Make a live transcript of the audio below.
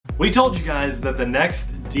We told you guys that the next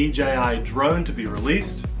DJI drone to be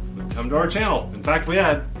released would come to our channel. In fact, we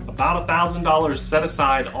had about $1,000 set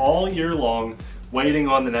aside all year long waiting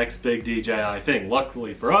on the next big DJI thing.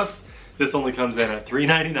 Luckily for us, this only comes in at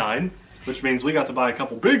 $399, which means we got to buy a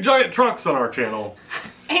couple big giant trucks on our channel.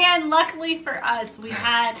 And luckily for us, we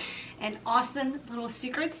had an awesome little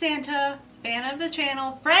Secret Santa fan of the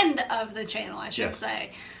channel, friend of the channel, I should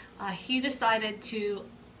say. He decided to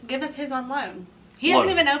give us his on loan. He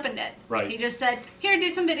hasn't even opened it. Right. He just said, here,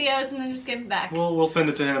 do some videos, and then just give it back. We'll send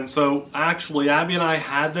it to him. So actually, Abby and I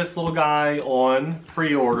had this little guy on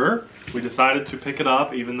pre-order. We decided to pick it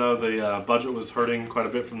up, even though the budget was hurting quite a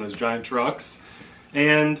bit from those giant trucks.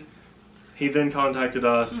 And he then contacted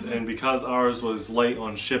us, and because ours was late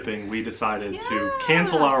on shipping, we decided to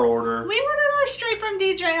cancel our order. We ordered ours straight from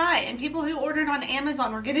DJI, and people who ordered on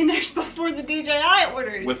Amazon were getting theirs before the DJI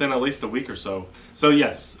orders. Within at least a week or so. So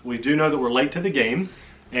yes, we do know that we're late to the game,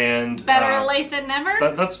 and better late than never.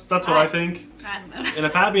 That's what I think. I don't know. And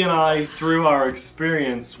if Abby and I, through our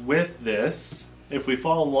experience with this, if we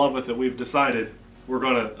fall in love with it, we've decided we're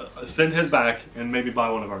gonna send his back and maybe buy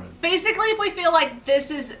one of our own. Basically, if we feel like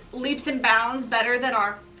this is leaps and bounds better than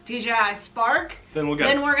our DJI Spark, then we're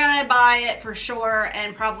gonna buy it for sure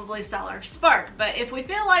and probably sell our Spark. But if we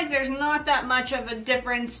feel like there's not that much of a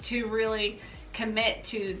difference to really commit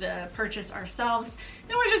to the purchase ourselves,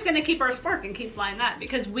 then we're just gonna keep our Spark and keep flying that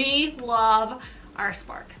because we love our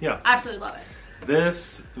Spark. Yeah. Absolutely love it.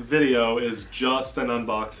 This video is just an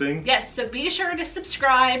unboxing. Yes, so be sure to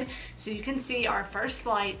subscribe so you can see our first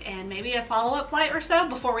flight and maybe a follow-up flight or so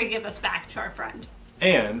before we give us back to our friend.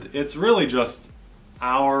 And it's really just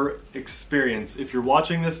our experience. If you're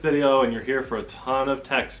watching this video and you're here for a ton of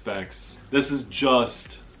tech specs, this is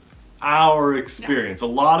just our experience. A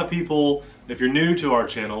lot of people, if you're new to our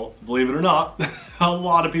channel, believe it or not, a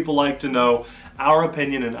lot of people like to know our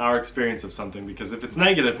opinion and our experience of something, because if it's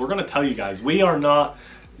negative, we're going to tell you guys. We are not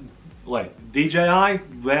like DJI.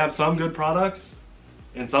 They have some good products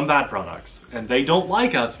and some bad products, and they don't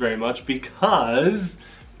like us very much because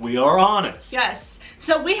we are honest. Yes.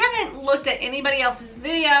 So we haven't looked at anybody else's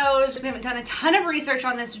videos. We haven't done a ton of research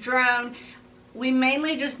on this drone. We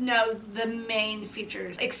mainly just know the main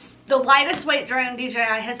features. It's the lightest weight drone DJI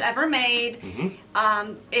has ever made.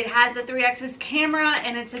 It has a 3-axis camera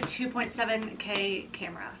and it's a 2.7K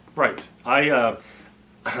camera. Right.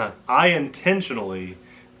 I intentionally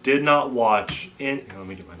did not watch let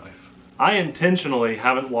me get my knife. I intentionally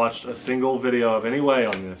haven't watched a single video of any way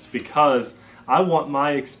on this because I want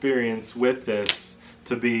my experience with this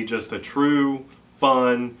to be just a true,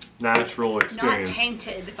 fun, natural experience. Not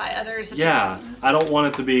tainted by others' Yeah, opinions. I don't want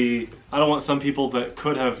it to be, I don't want some people that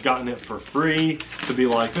could have gotten it for free to be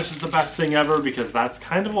like, this is the best thing ever, because that's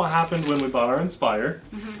kind of what happened when we bought our Inspire.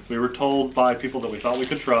 We were told by people that we thought we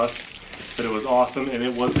could trust that it was awesome, and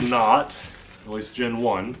it was not. At least Gen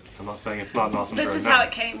 1. I'm not saying it's not an awesome drone now. This is how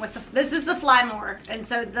it came with this is the Fly More, and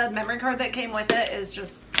so the memory card that came with it is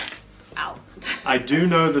just out. I do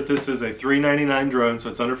know that this is a $399 drone, so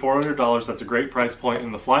it's under $400. That's a great price point,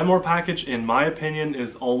 and the Fly More package, in my opinion,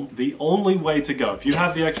 is the only way to go. If you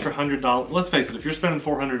have the extra $100, let's face it, if you're spending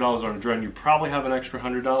 $400 on a drone, you probably have an extra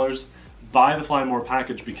 $100. Buy the Fly More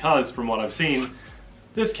package because, from what I've seen,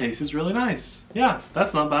 this case is really nice. Yeah,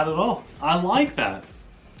 that's not bad at all. I like that.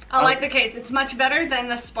 I like the case. It's much better than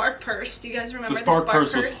the Spark purse. Do you guys remember the Spark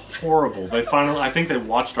purse? Was horrible. They finally, I think they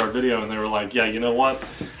watched our video and they were like, yeah, you know what?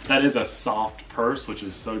 That is a soft purse, which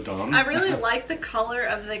is so dumb. I really like the color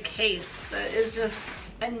of the case. That is just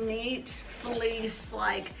a neat fleece,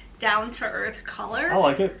 like down-to-earth color. I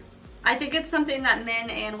like it. I think it's something that men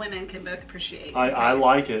and women can both appreciate. I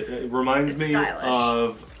like it. It reminds me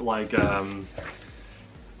of like,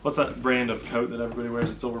 what's that brand of coat that everybody wears?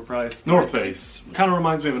 It's overpriced. North Face. Kind of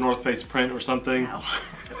reminds me of a North Face print or something. No.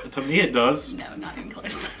 To me it does. No, not even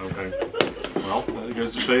close. Okay. Well, that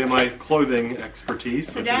goes to show you my clothing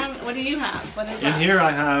expertise. So Dan, what do you have? What is in that? here I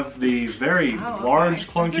have the very large,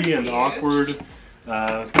 clunky, and awkward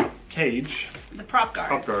cage. The prop guards.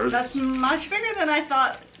 Prop guards. That's much bigger than I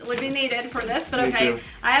thought would be needed for this, but Me okay. too.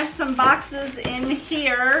 I have some boxes in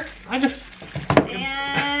here. And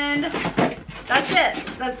that's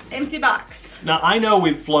it. That's empty box. Now, I know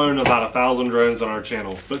we've flown about 1,000 drones on our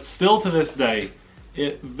channel, but still to this day,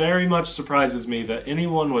 it very much surprises me that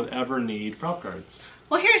anyone would ever need prop guards.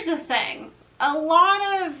 Well, here's the thing. A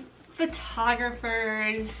lot of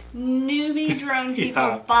photographers, newbie drone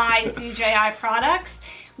people buy DJI products.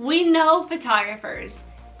 We know photographers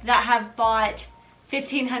that have bought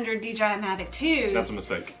 1,500 DJI Mavic 2s. That's a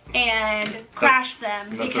mistake. And crashed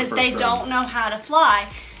them because they don't know how to fly.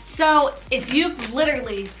 So if you've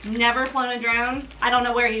literally never flown a drone, I don't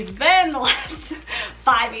know where you've been the last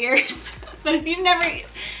 5 years, but if you've never,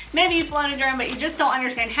 maybe you've flown a drone, but you just don't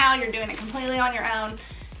understand how, you're doing it completely on your own,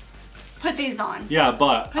 put these on. Yeah,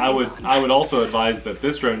 but I would also advise that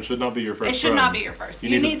this drone should not be your first drone. It should not be your first.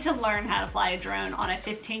 You need to learn how to fly a drone on a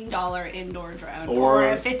 $15 indoor drone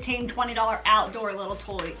or a $15, $20 outdoor little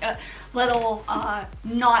toy,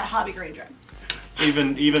 not hobby grade drone.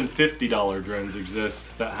 Even $50 drones exist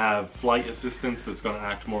that have flight assistance that's going to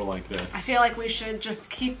act more like this. I feel like we should just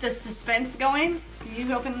keep the suspense going.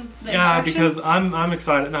 You open the instructions? Yeah, because I'm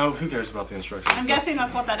excited. No, who cares about the instructions? I'm guessing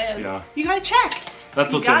that's what that is. Yeah. You gotta check.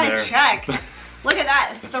 That's what's in there. You gotta check. Look at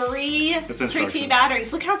that. 3 3T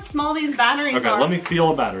batteries. Look how small these batteries are. Okay, let me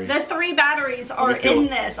feel a battery. The 3 batteries are in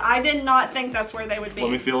this. I did not think that's where they would be.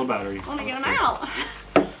 Let me feel a battery. I want to get them out.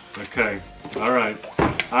 Okay. All right.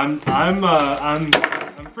 I'm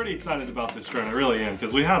pretty excited about this drone. I really am,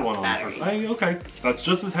 because we had one on. Okay. That's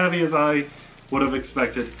just as heavy as I would have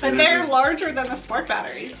expected. But they're larger than the spark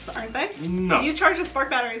batteries, aren't they? No. You charge the spark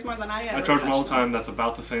batteries more than I ever. I charge them all the time. That's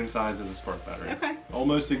about the same size as a spark battery. Okay.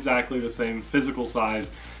 Almost exactly the same physical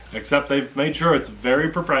size, except they've made sure it's very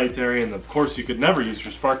proprietary, and of course you could never use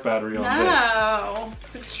your spark battery on this. No.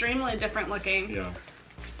 It's extremely different looking. Yeah.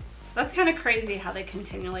 That's kind of crazy how they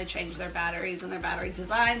continually change their batteries and their battery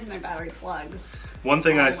designs and their battery plugs. One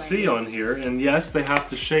thing I see on here, and yes, they have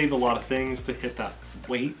to shave a lot of things to hit that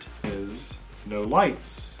weight, is no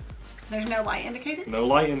lights. There's no light indicator? No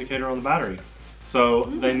light indicator on the battery. So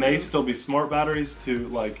they may still be smart batteries to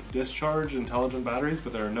like discharge intelligent batteries,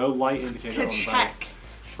 but there are no light indicators on the battery. Check.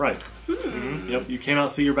 Right. Yep, you cannot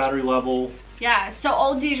see your battery level. Yeah, so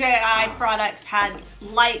old DJI products had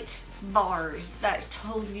light bars that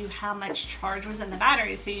told you how much charge was in the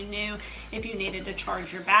battery, so you knew if you needed to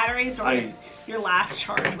charge your batteries or if your last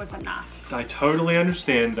charge was enough. I totally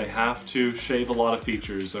understand they have to shave a lot of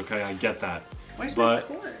features, okay, I get that. Where's my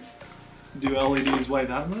cord? Do LEDs weigh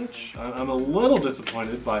that much? I'm a little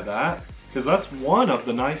disappointed by that, because that's one of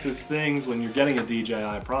the nicest things when you're getting a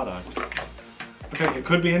DJI product. Okay, it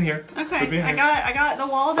could be in here. Okay, could be in here. I got the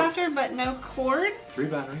wall adapter, but no cord. 3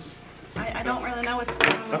 batteries. I don't really know what's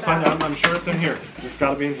going on with That's fine. I'm sure it's in here. It's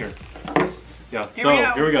got to be in here. Yeah.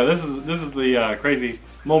 Here we go. This is the crazy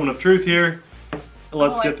moment of truth here.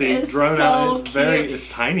 Let's get the drone out. It's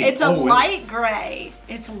tiny. It's a light gray.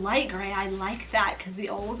 It's light gray. I like that because the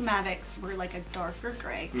old Mavics were like a darker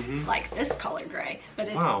gray, like this color gray. But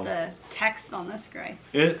it's the text on this gray.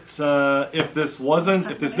 If this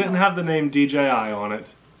didn't have the name DJI on it,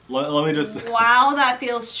 let me just. Wow, that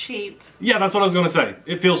feels cheap. Yeah, that's what I was gonna say.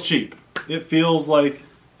 It feels cheap. It feels like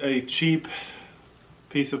a cheap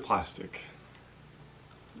piece of plastic.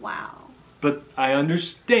 Wow. But I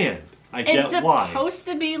understand. I get why. It's supposed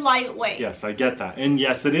to be lightweight. Yes, I get that. And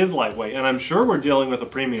yes, it is lightweight. And I'm sure we're dealing with a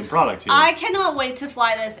premium product here. I cannot wait to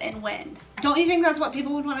fly this in wind. Don't you think that's what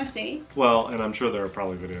people would want to see? Well, and I'm sure there are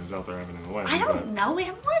probably videos out there having in the wind. I don't know. We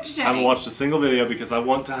haven't watched any. I haven't watched a single video because I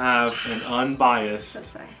want to have an unbiased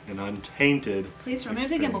and untainted Please remove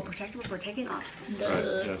the gimbal protector before taking off.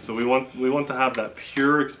 Right. Yeah, so we want to have that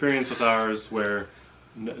pure experience with ours where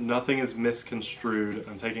nothing is misconstrued.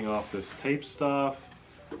 I'm taking off this tape stuff.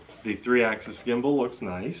 The 3-axis gimbal looks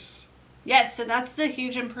nice. Yes, so that's the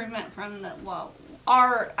huge improvement from the,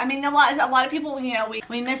 I mean, a lot of people, you know,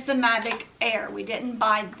 we missed the Mavic Air. We didn't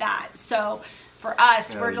buy that. So for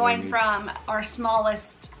us, we're going from our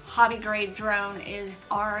smallest hobby grade drone is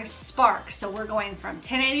our Spark. So we're going from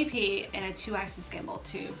 1080p and a 2-axis gimbal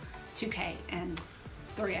to 2K and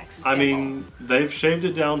 3-axis gimbal. I mean, they've shaved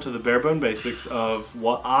it down to the bare bone basics of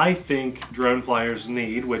what I think drone flyers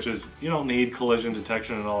need, which is you don't need collision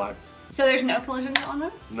detection and all that. So there's no collision on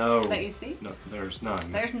this? No. That you see? No, there's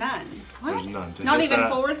none. There's none. What? There's none. Not even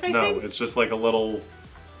forward facing? No, it's just like a little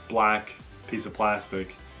black piece of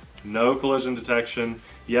plastic. No collision detection.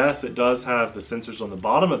 Yes, it does have the sensors on the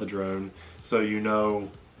bottom of the drone, so you know,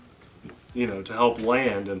 to help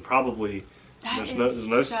land, and probably there's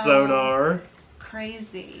no sonar.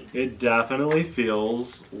 Crazy. It definitely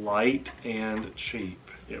feels light and cheap.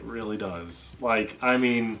 It really does. Like, I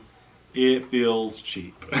mean, it feels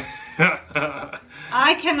cheap.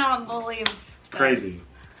 I cannot believe this. Crazy.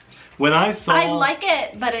 When I like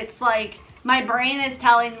it, but it's like my brain is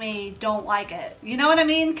telling me don't like it. You know what I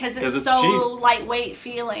mean? Because it's so cheap. Lightweight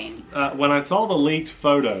feeling. When I saw the leaked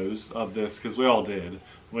photos of this, because we all did,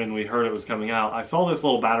 when we heard it was coming out, I saw this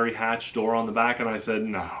little battery hatch door on the back, and I said,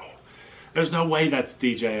 no. There's no way that's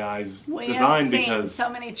DJI's design because so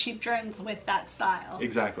many cheap drones with that style.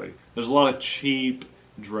 Exactly. There's a lot of cheap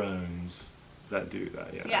drones that do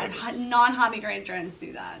that. Yeah. Yeah, non-hobby grade drones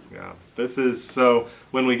do that. Yeah. This is, so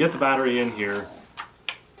when we get the battery in here,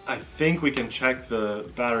 I think we can check the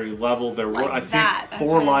battery level. I see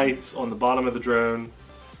 4 lights on the bottom of the drone.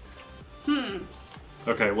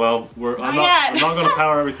 Okay, well, I'm not going to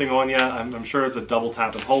power everything on yet. I'm sure it's a double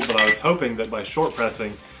tap and hold, but I was hoping that by short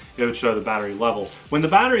pressing, it would show the battery level. When the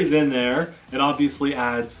battery's in there, it obviously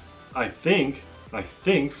adds, I think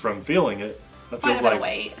from feeling it, that feels like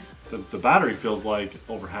weight. The battery feels like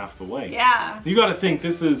over half the weight. Yeah. You got to think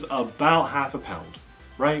this is about half a pound,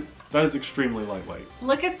 right? That is extremely lightweight.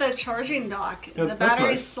 Look at the charging dock. Yeah, the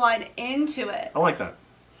batteries slide into it. I like that.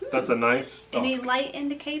 That's a nice dock. Any light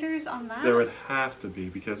indicators on that? There would have to be,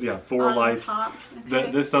 because 4 lights. Top. Okay.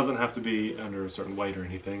 This doesn't have to be under a certain weight or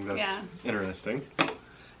anything. That's interesting.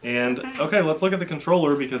 And okay, let's look at the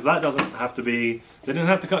controller, because that doesn't have to be, they didn't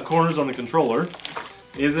have to cut corners on the controller.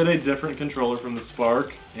 Is it a different controller from the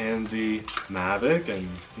Spark and the Mavic and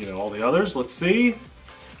all the others? Let's see.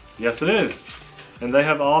 Yes, it is. And they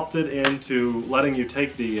have opted into letting you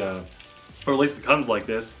take the, or at least it comes like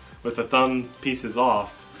this, with the thumb pieces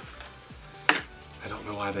off. I don't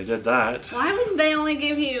know why they did that. Why would they only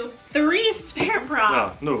give you 3 spare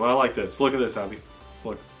props? No, I like this. Look at this, Abby.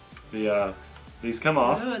 Look, these come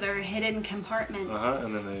off. Oh, they're hidden compartments.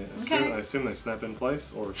 And then I assume they snap in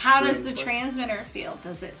place, or how does the transmitter feel?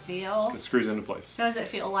 Does it feel? It screws into place. Does it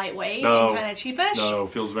feel lightweight and kind of cheapish? No,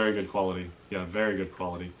 it feels very good quality. Yeah, very good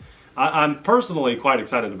quality. I'm personally quite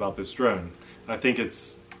excited about this drone. I think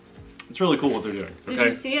it's really cool what they're doing. Okay? Did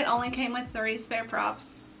you see it only came with 3 spare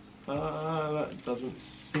props? That doesn't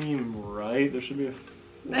seem right. There should be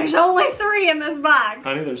There's only 3 in this box.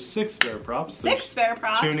 Honey, there's 6 spare props. 6 spare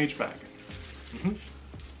props. 2 in each bag.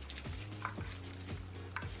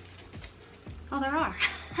 Oh, there are.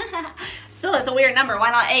 Still, it's a weird number. Why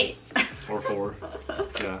not 8? Or 4.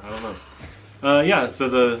 Yeah, I don't know. Yeah, so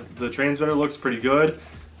the transmitter looks pretty good.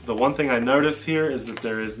 The one thing I noticed here is that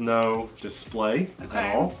there is no display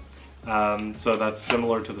at all. So that's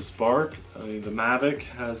similar to the Spark. The Mavic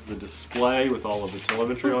has the display with all of the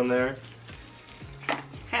telemetry on there.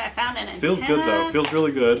 Okay, I found an antenna. Feels good though. Feels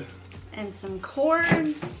really good. And some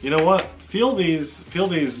cords. You know what? Feel these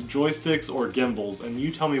joysticks or gimbals, and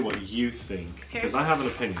you tell me what you think, because I have an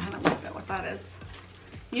opinion. I haven't looked at what that is.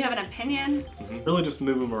 You have an opinion? Really, just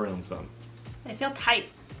move them around some. They feel tight.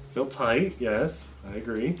 Feel tight, yes, I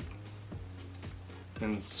agree.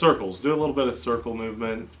 And circles. Do a little bit of circle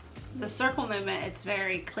movement. The circle movement, it's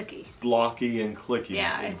very clicky. Blocky and clicky.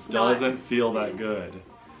 Yeah, it doesn't feel that good.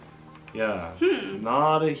 Yeah.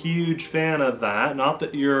 Not a huge fan of that. Not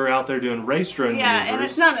that you're out there doing race drone maneuvers. Yeah, and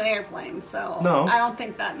it's not an airplane, so no. I don't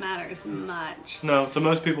think that matters much. No, to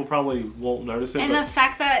most people probably won't notice it. And the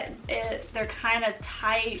fact that they're kind of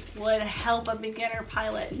tight would help a beginner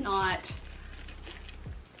pilot not...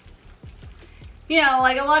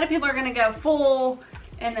 like a lot of people are going to go full,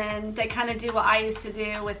 and then they kind of do what I used to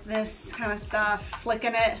do with this kind of stuff,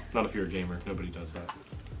 flicking it. Not if you're a gamer. Nobody does that.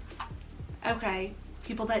 Okay.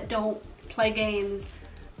 People that don't play games,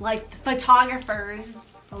 like photographers,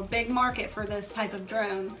 a big market for this type of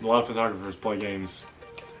drone. A lot of photographers play games.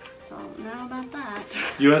 Don't know about that.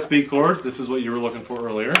 USB cord, this is what you were looking for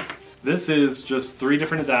earlier. This is just 3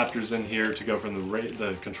 different adapters in here to go from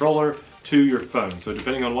the controller to your phone. So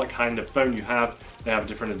depending on what kind of phone you have, they have a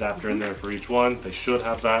different adapter in there for each one. They should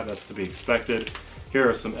have that, that's to be expected. Here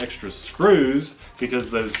are some extra screws, because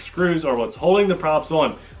those screws are what's holding the props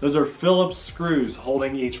on. Those are Phillips screws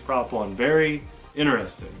holding each prop on. Very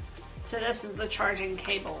interesting. So this is the charging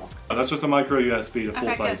cable. That's just a micro USB to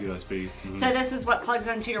full-size USB. So this is what plugs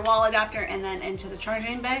into your wall adapter and then into the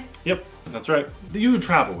charging bay? Yep, that's right. You would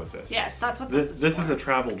travel with this. Yes, that's what this is This for. is a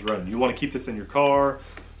travel drone. You want to keep this in your car.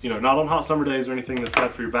 Not on hot summer days or anything that's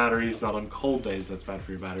bad for your batteries. Not on cold days that's bad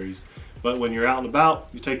for your batteries. But when you're out and about,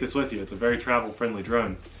 you take this with you. It's a very travel-friendly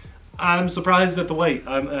drone. I'm surprised at the weight.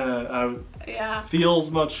 Yeah.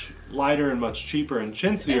 Feels much lighter and much cheaper and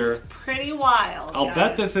chintzier. It's pretty wild. I'll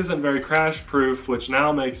bet this isn't very crash-proof, which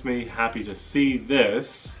now makes me happy to see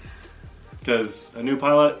this. Because a new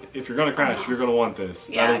pilot, if you're going to crash, you're going to want this.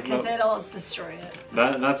 Yeah, because it'll destroy it.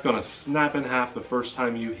 That's going to snap in half the first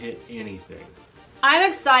time you hit anything.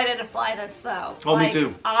 I'm excited to fly this though. Oh, me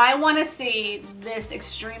too. I want to see this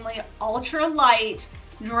extremely ultra light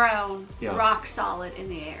drone rock solid in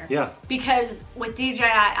the air. Yeah. Because with DJI,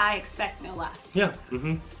 I expect no less. Yeah.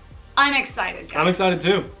 I'm excited, guys. I'm excited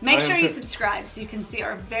too. Make sure you subscribe so you can see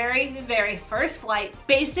our very, very first flight.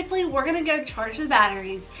 Basically, we're going to go charge the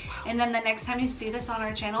batteries. And then the next time you see this on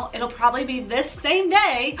our channel, it'll probably be this same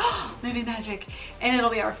day. Movie magic. And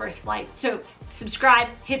it'll be our first flight. So subscribe,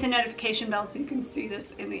 hit the notification bell so you can see this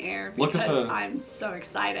in the air, Look at because I'm so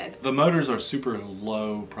excited. The motors are super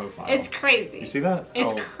low profile. It's crazy. You see that?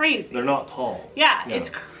 It's crazy. They're not tall. Yeah, it's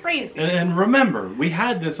crazy. And remember, we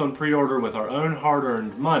had this on pre-order with our own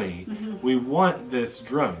hard-earned money. We want this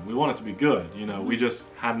drone. We want it to be good. You know, we just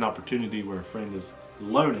had an opportunity where a friend is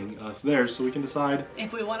loaning us theirs so we can decide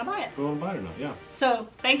if we want to buy it. If we want to buy it or not, yeah. So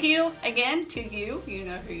thank you again to you. You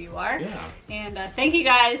know who you are. Yeah. And thank you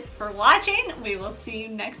guys for watching. We will see you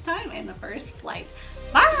next time in the first flight.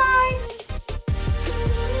 Bye!